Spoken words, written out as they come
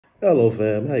Hello,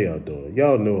 fam. How y'all doing?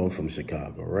 Y'all know I'm from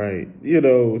Chicago, right?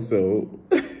 So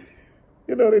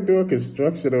they're doing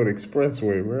construction on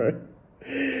Expressway,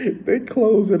 right? They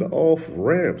closing off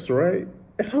ramps, right?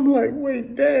 And I'm like,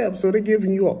 wait, damn. So they're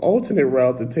giving you an alternate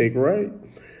route to take, right?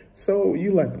 So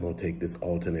you like, I'm gonna take this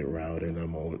alternate route and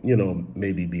I'm gonna,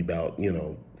 maybe be about,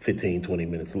 15, 20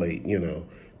 minutes late,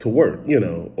 to work,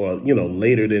 or,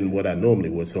 later than what I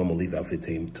normally would. So I'm gonna leave out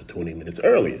 15 to 20 minutes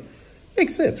earlier.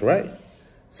 Makes sense, right?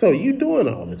 So you doing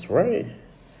all this, right?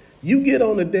 You get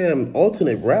on a damn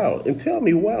alternate route and tell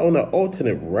me why on an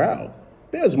alternate route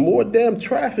there's more damn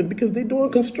traffic because they're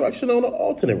doing construction on an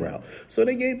alternate route. So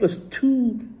they gave us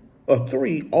two or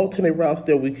three alternate routes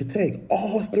that we could take.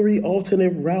 All three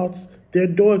alternate routes they're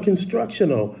doing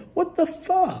construction on. What the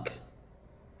fuck?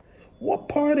 What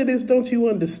part of this don't you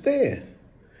understand?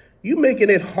 You making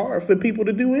it hard for people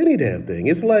to do any damn thing.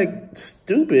 It's like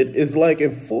stupid. It's like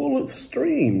in full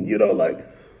stream, like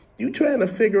you trying to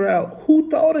figure out who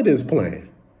thought of this plan.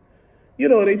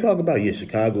 They talk about, yeah,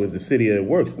 Chicago is the city that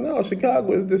works. No,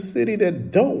 Chicago is the city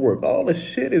that don't work. All the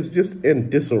shit is just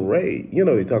in disarray.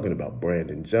 They're talking about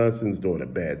Brandon Johnson's doing a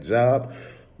bad job.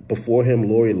 Before him,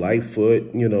 Lori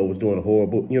Lightfoot, was doing a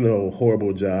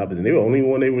horrible job. And the only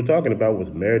one they were talking about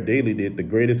was Mayor Daley did the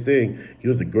greatest thing. He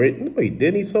was the great, no, he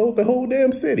didn't. He sold the whole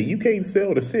damn city. You can't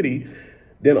sell the city.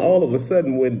 Then all of a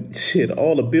sudden when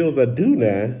all the bills are due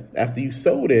now, after you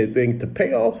sold everything to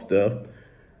pay off stuff,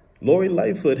 Lori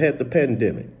Lightfoot had the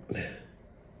pandemic.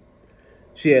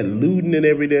 She had looting and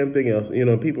every damn thing else.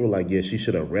 People were like, yeah, she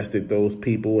should have arrested those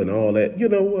people and all that. You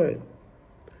know what?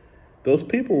 Those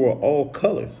people were all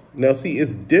colors. Now, see,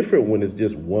 it's different when it's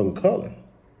just one color.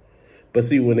 But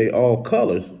see, when they all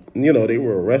colors, they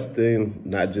were arresting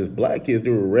not just black kids,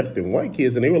 they were arresting white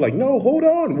kids. And they were like, no, hold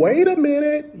on, wait a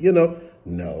minute.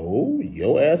 No,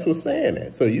 your ass was saying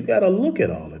that. So you got to look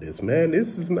at all of this, man.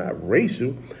 This is not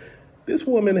racial. This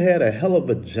woman had a hell of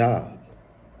a job.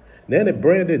 Now that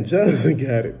Brandon Johnson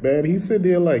got it, man, he's sitting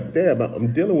there like, damn,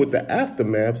 I'm dealing with the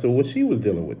aftermath. So what she was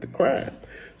dealing with, the crime.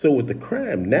 So with the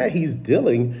crime, now he's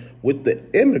dealing with the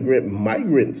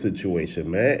migrant situation,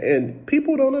 man. And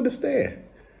people don't understand.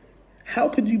 How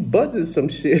could you budget some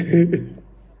shit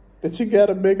that you got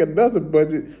to make another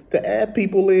budget to add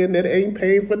people in that ain't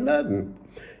paying for nothing?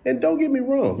 And don't get me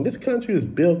wrong, this country is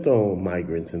built on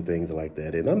migrants and things like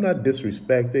that. And I'm not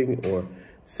disrespecting or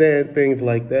saying things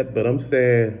like that, but I'm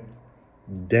saying,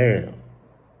 damn,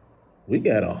 we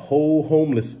got a whole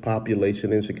homeless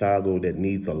population in Chicago that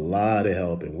needs a lot of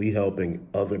help, and we helping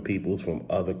other people from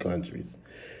other countries.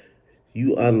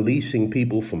 You unleashing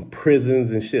people from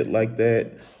prisons and shit like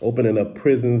that, opening up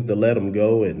prisons to let them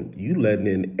go, and you letting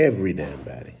in every damn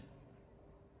body.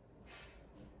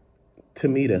 To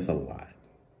me, that's a lot.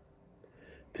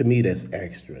 To me, that's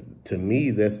extra. To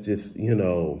me, that's just,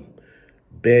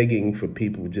 begging for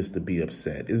people just to be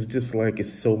upset. It's just like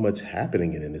it's so much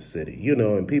happening in the city,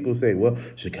 and people say, well,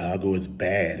 Chicago is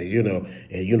bad,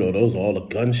 those are all the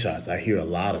gunshots. I hear a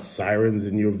lot of sirens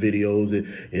in your videos.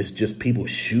 It's just people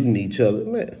shooting each other.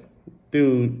 Man,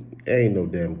 dude, ain't no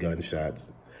damn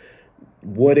gunshots.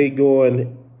 Where they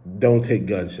going, don't take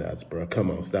gunshots, bro. Come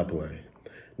on, stop playing.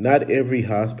 Not every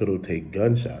hospital take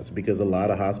gunshots because a lot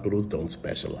of hospitals don't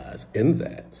specialize in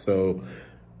that. So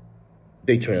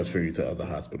they transfer you to other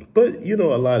hospitals. But, a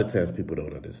lot of times people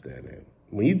don't understand that.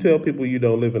 When you tell people you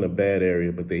don't live in a bad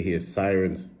area, but they hear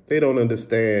sirens, they don't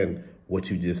understand what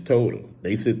you just told them.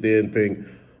 They sit there and think,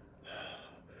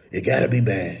 it got to be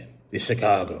bad. It's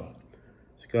Chicago.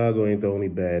 Chicago ain't the only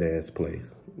badass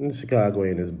place. Chicago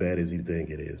ain't as bad as you think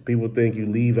it is. People think you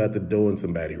leave out the door and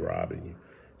somebody robbing you.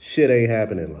 Shit ain't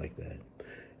happening like that.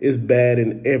 It's bad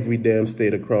in every damn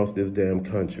state across this damn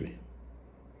country.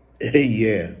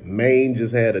 Yeah, Maine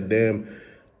just had a damn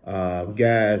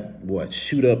guy,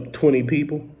 shoot up 20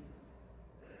 people?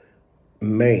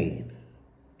 Maine.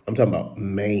 I'm talking about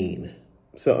Maine.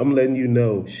 So I'm letting you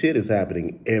know shit is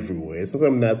happening everywhere. It's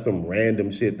not some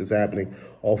random shit that's happening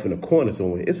off in a corner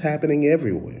somewhere. It's happening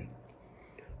everywhere.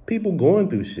 People going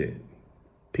through shit.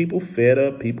 People fed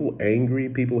up, people angry,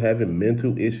 people having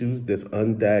mental issues that's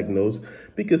undiagnosed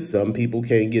because some people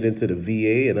can't get into the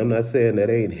VA. And I'm not saying that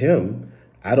ain't him.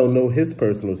 I don't know his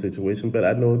personal situation, but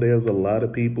I know there's a lot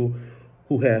of people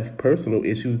who have personal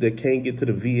issues that can't get to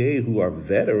the VA who are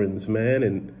veterans, man.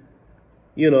 And,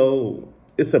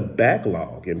 it's a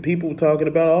backlog. And people talking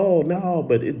about, oh, no,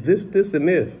 but this, and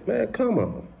this. Man, come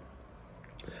on.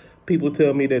 People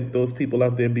tell me that those people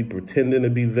out there be pretending to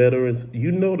be veterans.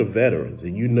 You know the veterans,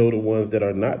 and you know the ones that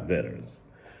are not veterans.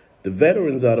 The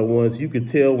veterans are the ones you could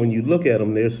tell when you look at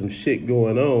them, there's some shit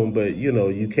going on, but,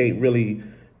 you can't really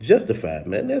Justified,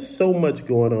 man. There's so much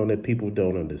going on that people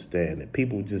don't understand, that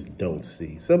people just don't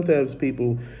see. Sometimes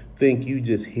people think you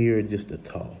just here just to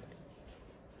talk.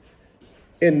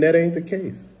 And that ain't the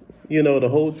case. The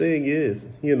whole thing is,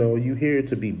 you here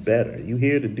to be better. You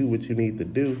here to do what you need to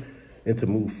do and to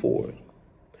move forward.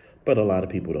 But a lot of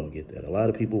people don't get that. A lot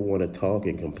of people want to talk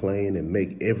and complain and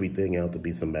make everything out to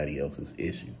be somebody else's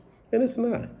issue. And it's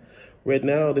not. Right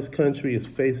now, this country is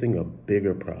facing a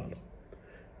bigger problem.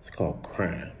 It's called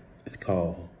crime. It's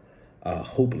called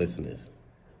hopelessness.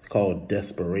 It's called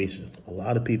desperation. A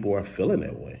lot of people are feeling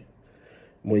that way.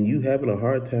 When you having a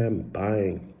hard time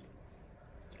buying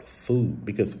food,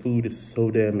 because food is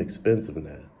so damn expensive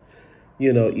now.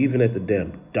 Even at the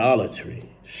damn Dollar Tree,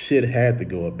 shit had to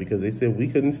go up because they said we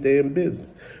couldn't stay in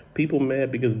business. People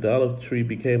mad because Dollar Tree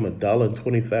became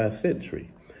 $1.25 tree.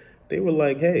 They were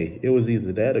like, hey, it was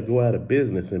either that or go out of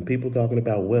business. And people talking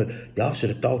about, well, y'all should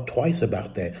have thought twice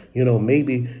about that.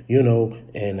 Maybe,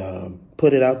 and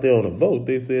put it out there on a vote.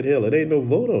 They said, hell, it ain't no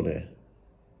vote on that.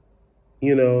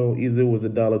 Either it was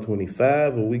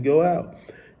 $1.25 or we go out.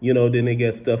 Then they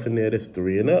got stuff in there that's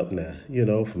 $3 and up now,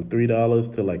 from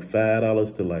 $3 to like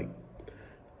 $5 to like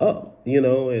up,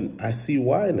 and I see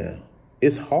why now.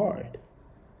 It's hard.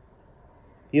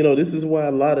 This is why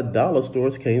a lot of dollar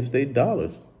stores can't stay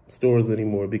stores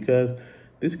anymore, because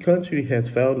this country has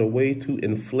found a way to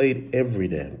inflate every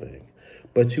damn thing.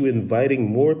 But you inviting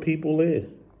more people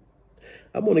in.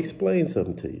 I'm going to explain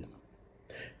something to you.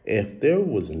 If there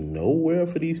was nowhere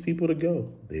for these people to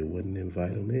go, they wouldn't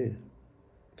invite them in.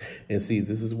 And see,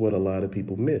 this is what a lot of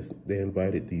people miss. They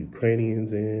invited the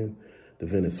Ukrainians in, the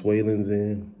Venezuelans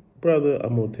in. Brother,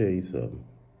 I'm going to tell you something.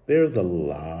 There's a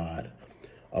lot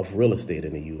of real estate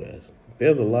in the U.S.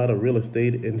 There's a lot of real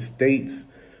estate in states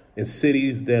and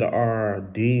cities that are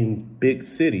deemed big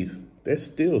cities. There's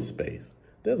still space.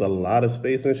 There's a lot of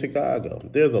space in Chicago.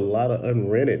 There's a lot of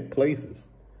unrented places.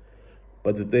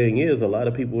 But the thing is, a lot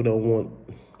of people don't want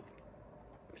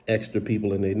extra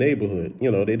people in their neighborhood.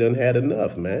 They done had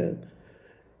enough, man.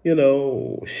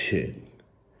 Shit.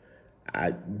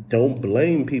 I don't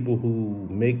blame people who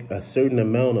make a certain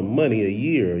amount of money a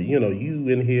year. You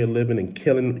in here living in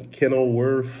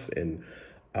Kenilworth and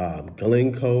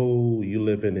Glencoe. You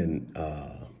living in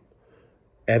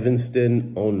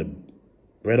Evanston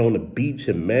right on the beach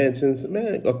and mansions.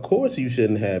 Man, of course you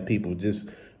shouldn't have people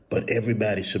but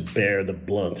everybody should bear the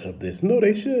blunt of this. No,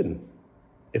 they shouldn't.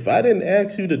 If I didn't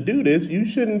ask you to do this, you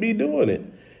shouldn't be doing it.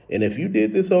 And if you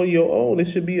did this on your own, it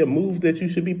should be a move that you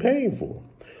should be paying for.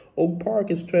 Oak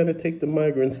Park is trying to take the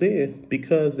migrants in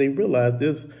because they realize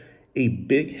there's a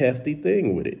big, hefty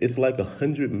thing with it. It's like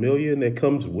 $100 million that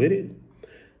comes with it.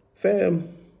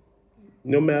 Fam,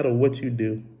 no matter what you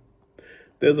do,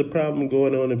 there's a problem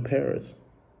going on in Paris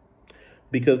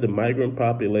because the migrant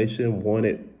population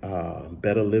wanted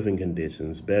better living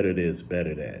conditions, better this,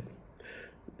 better that.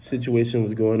 Situation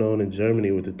was going on in Germany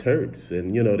with the Turks,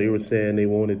 and they were saying they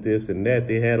wanted this and that.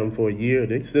 They had them for a year.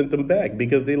 They sent them back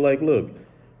because they like, look,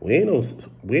 we ain't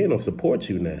gonna support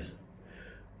you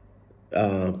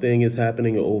now. Thing is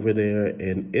happening over there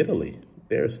in Italy.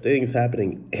 There's things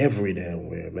happening every damn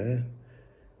where, man.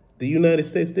 The United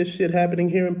States, there's shit happening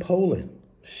here in Poland.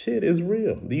 Shit is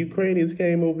real. The Ukrainians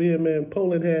came over here, man.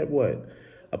 Poland had what?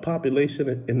 A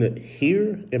population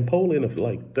here in Poland of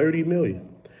like 30 million.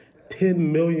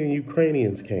 10 million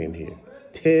Ukrainians came here.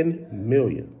 10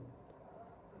 million.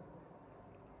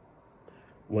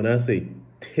 When I say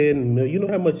 10 million, you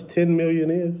know how much 10 million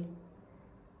is?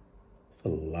 It's a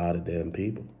lot of damn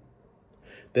people.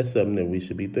 That's something that we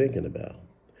should be thinking about.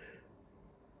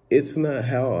 It's not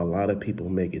how a lot of people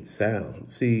make it sound.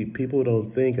 See, people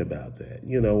don't think about that.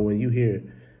 When you hear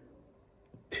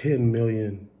 10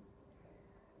 million,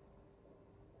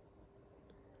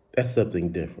 that's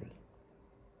something different.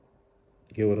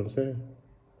 Get what I'm saying?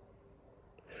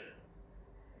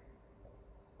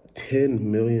 10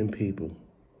 million people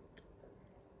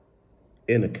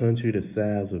in a country the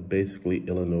size of basically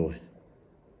Illinois.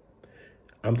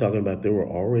 I'm talking about there were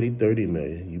already 30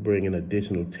 million. You bring an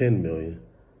additional 10 million.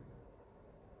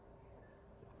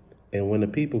 And when the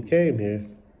people came here,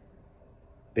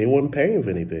 they weren't paying for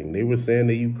anything. They were saying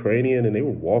they're Ukrainian and they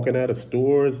were walking out of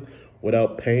stores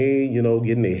without paying,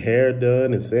 getting their hair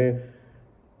done and saying,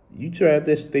 they tried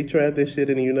this shit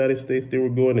in the United States. They were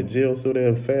going to jail so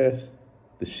damn fast.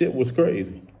 The shit was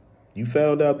crazy. You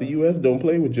found out the U.S. don't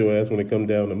play with your ass when it come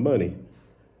down to money.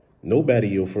 Nobody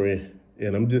your friend.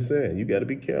 And I'm just saying, you got to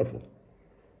be careful.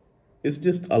 It's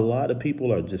just a lot of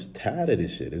people are just tired of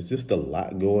this shit. It's just a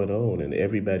lot going on and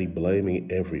everybody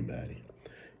blaming everybody.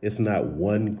 It's not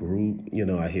one group.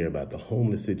 I hear about the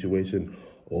homeless situation.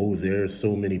 Oh, there are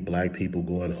so many black people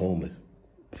going homeless.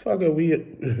 Fucker,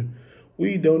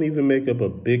 we don't even make up a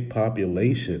big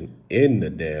population in the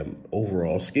damn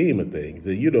overall scheme of things.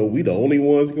 And we the only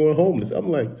ones going homeless. I'm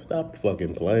like, stop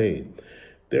fucking playing.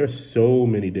 There are so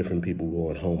many different people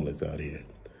going homeless out here.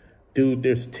 Dude,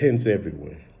 there's tents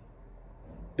everywhere.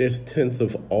 There's tents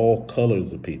of all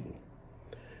colors of people.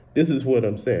 This is what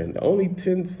I'm saying. The only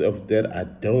tents of that I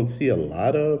don't see a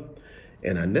lot of,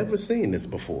 and I never seen this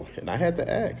before, and I had to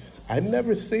ask. I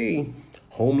never seen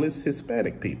homeless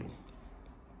Hispanic people.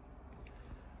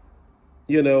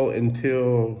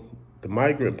 Until the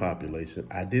migrant population,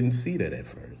 I didn't see that at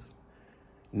first.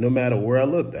 No matter where I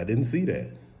looked, I didn't see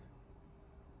that.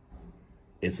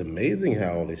 It's amazing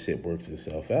how all this shit works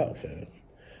itself out, fam.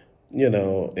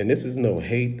 And this is no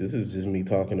hate. This is just me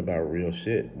talking about real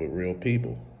shit with real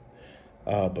people.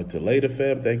 But to later,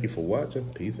 fam, thank you for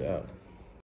watching. Peace out.